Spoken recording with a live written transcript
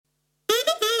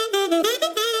Hello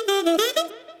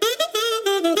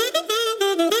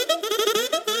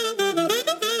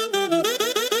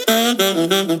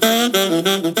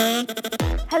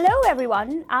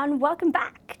everyone and welcome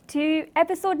back to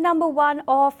episode number 1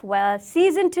 of,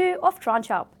 season 2 of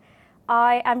Tranche.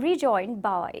 I am rejoined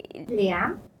by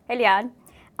Leanne. Hey Leanne.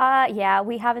 Yeah,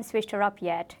 we haven't switched her up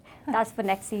yet. That's for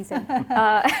next season.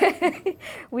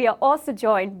 We are also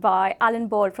joined by Alan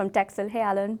Ball from Texel. Hey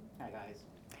Alan. Hi guys.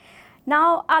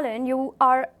 Now Alan, you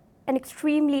are an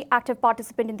extremely active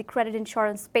participant in the credit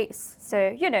insurance space.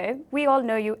 So, we all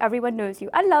know you, everyone knows you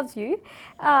and loves you.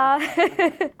 But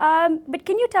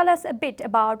can you tell us a bit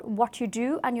about what you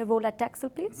do and your role at Texel,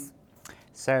 please?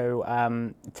 So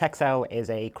Texel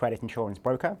is a credit insurance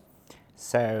broker.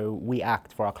 So we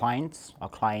act for our clients. Our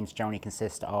clients generally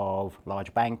consist of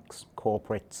large banks,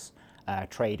 corporates,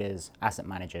 traders, asset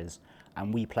managers,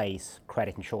 and we place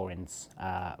credit insurance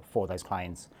for those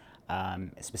clients.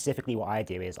 Specifically what I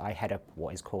do is I head up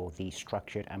what is called the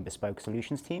Structured and Bespoke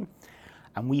Solutions team,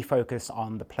 and we focus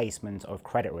on the placement of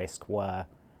credit risk where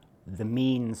the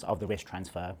means of the risk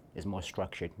transfer is more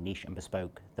structured, niche and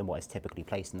bespoke than what is typically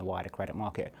placed in the wider credit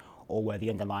market, or where the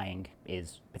underlying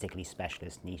is particularly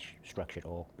specialist, niche, structured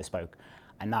or bespoke.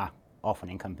 And that often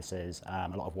encompasses a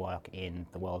lot of work in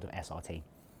the world of SRT.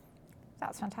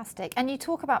 That's fantastic. And you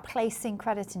talk about placing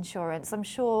credit insurance. I'm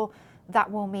sure that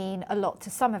will mean a lot to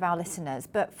some of our listeners,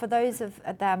 but for those of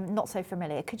them not so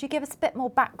familiar, could you give us a bit more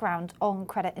background on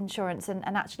credit insurance and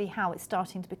actually how it's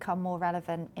starting to become more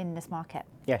relevant in this market?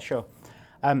 Yeah, sure.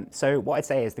 So what I'd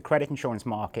say is the credit insurance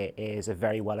market is a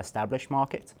very well-established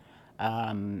market.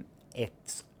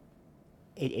 It's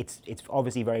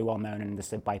obviously very well known and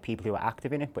understood by people who are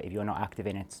active in it, but if you're not active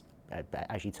in it,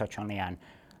 as you touch on, Leanne,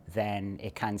 then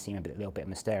it can seem a little bit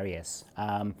mysterious.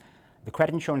 The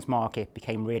credit insurance market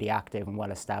became really active and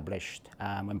well established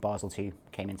when Basel II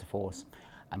came into force.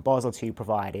 And Basel II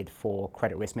provided for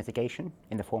credit risk mitigation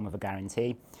in the form of a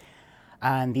guarantee.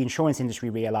 And the insurance industry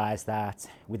realized that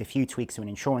with a few tweaks to an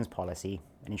insurance policy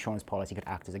could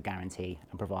act as a guarantee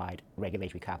and provide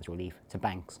regulatory capital relief to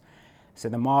banks. So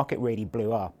the market really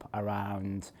blew up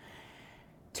around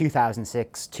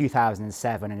 2006,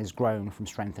 2007, and has grown from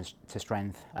strength to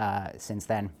strength since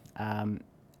then.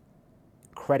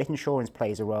 Credit insurance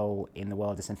plays a role in the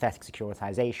world of synthetic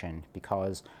securitization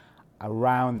because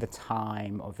around the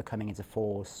time of the coming into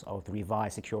force of the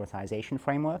revised securitization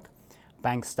framework,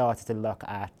 banks started to look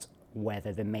at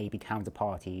whether there may be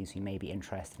counterparties who may be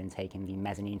interested in taking the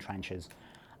mezzanine tranches.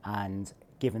 And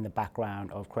given the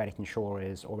background of credit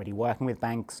insurers already working with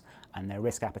banks and their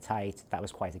risk appetite, that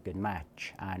was quite a good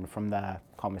match. And from there,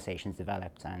 conversations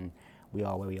developed and we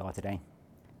are where we are today.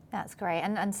 That's great,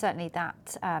 and certainly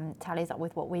that tallies up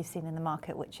with what we've seen in the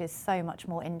market, which is so much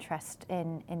more interest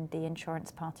in the insurance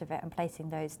part of it and placing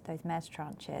those mezz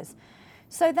tranches.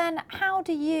 So then how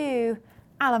do you,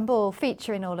 Alan Ball,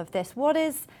 feature in all of this? What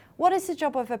is the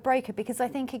job of a broker? Because I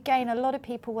think, again, a lot of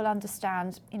people will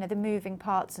understand the moving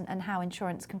parts and how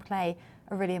insurance can play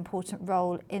a really important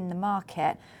role in the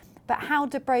market. But how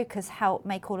do brokers help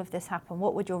make all of this happen?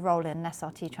 What would your role in an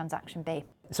SRT transaction be?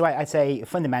 So I'd say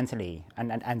fundamentally,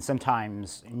 and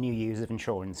sometimes new users of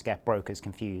insurance get brokers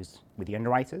confused with the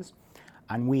underwriters,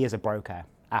 and we as a broker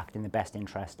act in the best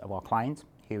interest of our client,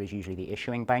 who is usually the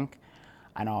issuing bank,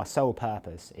 and our sole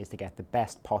purpose is to get the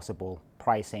best possible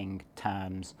pricing,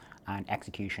 terms, and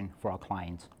execution for our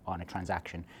client on a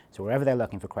transaction. So wherever they're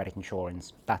looking for credit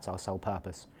insurance, that's our sole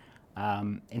purpose.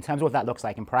 In terms of what that looks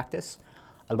like in practice,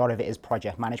 a lot of it is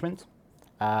project management.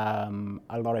 A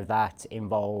lot of that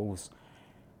involves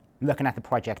looking at the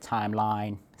project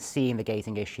timeline, seeing the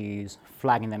gating issues,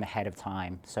 flagging them ahead of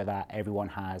time so that everyone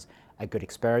has a good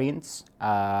experience.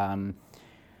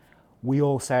 We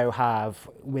also have,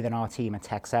 within our team at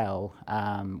Texel,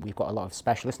 we've got a lot of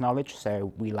specialist knowledge,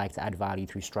 so we like to add value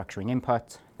through structuring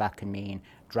input. That can mean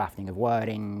drafting of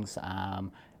wordings,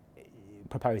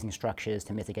 proposing structures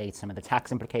to mitigate some of the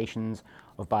tax implications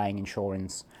of buying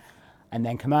insurance. And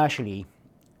then commercially,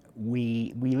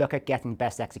 we look at getting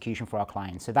best execution for our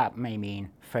clients. So that may mean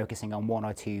focusing on one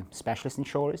or two specialist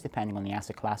insurers, depending on the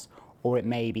asset class, or it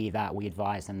may be that we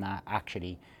advise them that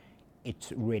actually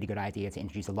it's a really good idea to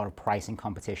introduce a lot of pricing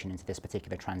competition into this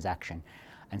particular transaction.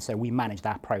 And so we manage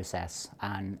that process,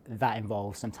 and that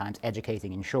involves sometimes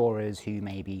educating insurers who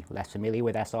may be less familiar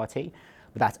with SRT,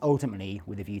 but that's ultimately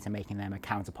with a view to making them a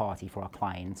counterparty for our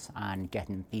clients and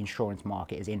getting the insurance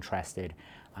market as interested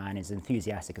and as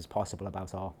enthusiastic as possible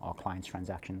about our clients'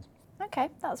 transactions. Okay,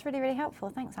 that's really, really helpful.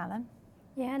 Thanks, Alan.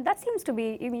 Yeah, and that seems to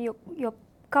be, you're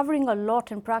covering a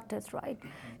lot in practice, right?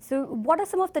 So what are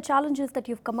some of the challenges that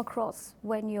you've come across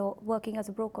when you're working as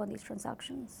a broker on these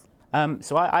transactions?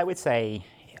 So I would say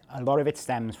a lot of it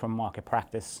stems from market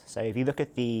practice. So if you look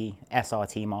at the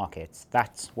SRT market,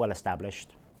 that's well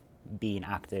established, been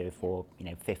active for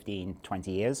 15,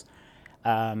 20 years.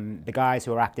 The guys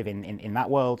who are active in that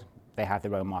world, they have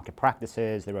their own market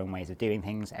practices, their own ways of doing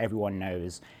things. Everyone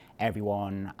knows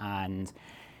everyone, and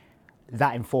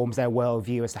that informs their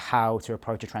worldview as to how to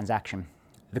approach a transaction.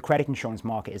 The credit insurance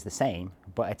market is the same,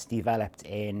 but it's developed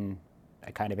in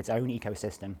a kind of its own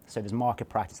ecosystem. So there's market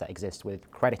practice that exists with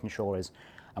credit insurers,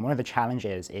 and one of the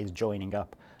challenges is joining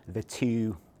up the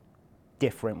two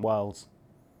different worlds.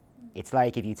 It's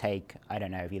like if you take, I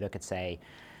don't know, if you look at, say,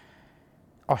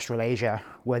 Australasia,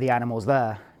 where the animals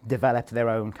there developed their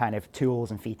own kind of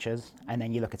tools and features, and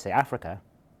then you look at, say, Africa,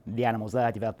 the animals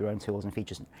there developed their own tools and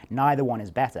features. Neither one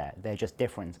is better, they're just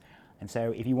different. And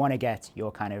so if you want to get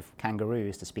your kind of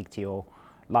kangaroos to speak to your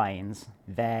lions,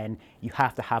 then you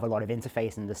have to have a lot of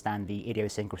interface and understand the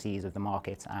idiosyncrasies of the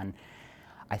market. And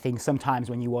I think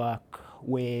sometimes when you work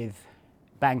with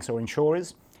banks or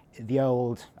insurers, the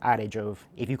old adage of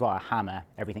if you've got a hammer,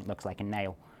 everything looks like a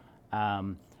nail.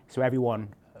 So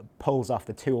everyone pulls off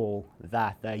the tool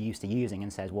that they're used to using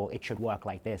and says, well, it should work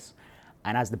like this.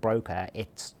 And as the broker,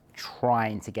 it's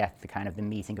trying to get the kind of the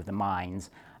meeting of the minds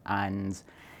and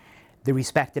the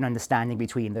respect and understanding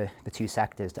between the two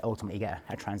sectors to ultimately get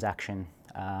a transaction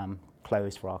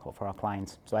closed for our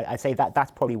clients. So I'd say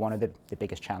that's probably one of the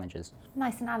biggest challenges.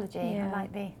 Nice analogy. Yeah. I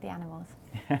like the animals.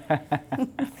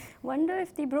 Wonder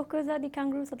if the brokers are the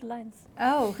kangaroos or the lions?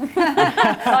 Oh.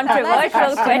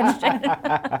 Controversial question.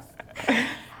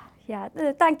 Yeah,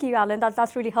 thank you, Alan.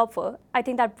 That's really helpful. I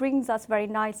think that brings us very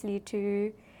nicely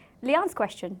to Leanne's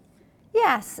question.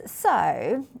 Yes,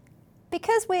 so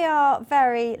because we are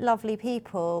very lovely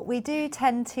people, we do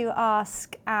tend to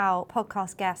ask our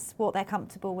podcast guests what they're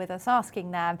comfortable with us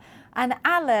asking them. And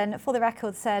Alan, for the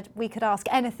record, said we could ask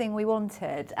anything we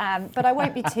wanted, but I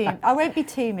won't be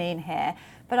too mean here.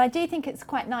 But I do think it's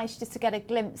quite nice just to get a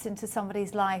glimpse into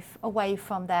somebody's life away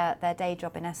from their day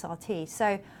job in SRT.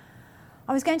 So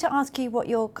I was going to ask you what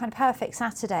your kind of perfect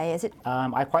Saturday is.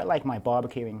 I quite like my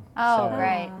barbecuing. Oh, so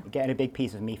great. Getting a big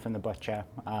piece of meat from the butcher.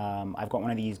 I've got one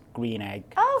of these green egg.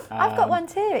 Oh, I've got one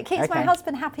too. It keeps my okay.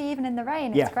 husband happy even in the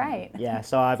rain. Yeah. It's great. Yeah,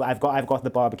 so I've got the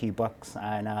barbecue bucks,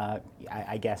 and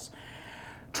I guess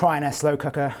trying to slow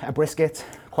cook a brisket,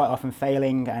 quite often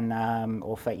failing, and a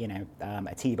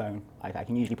T-bone. I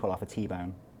can usually pull off a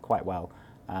T-bone quite well.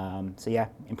 So yeah,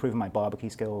 improving my barbecue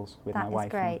skills with my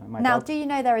wife. That is great. And my Now, dog. do you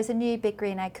know there is a new Big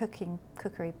Green Egg cookbook?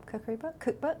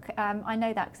 I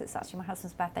know that because it's actually my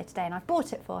husband's birthday today, and I've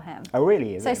bought it for him. Oh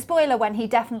really? Is So it? spoiler when he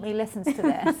definitely listens to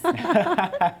this.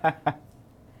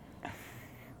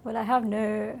 Well, I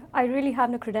really have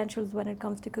no credentials when it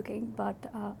comes to cooking, but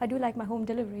I do like my home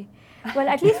delivery. Well,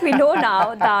 at least we know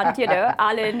now that,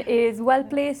 Alan is well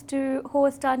placed to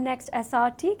host our next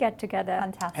SRT get-together.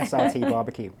 Fantastic. SRT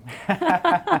barbecue.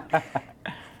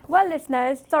 Well,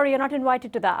 listeners, sorry you're not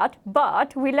invited to that,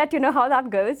 but we'll let you know how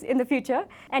that goes in the future.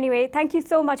 Anyway, thank you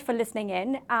so much for listening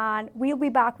in, and we'll be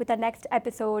back with the next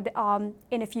episode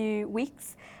in a few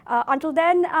weeks. Until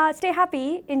then, stay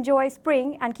happy, enjoy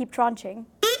spring, and keep tranching.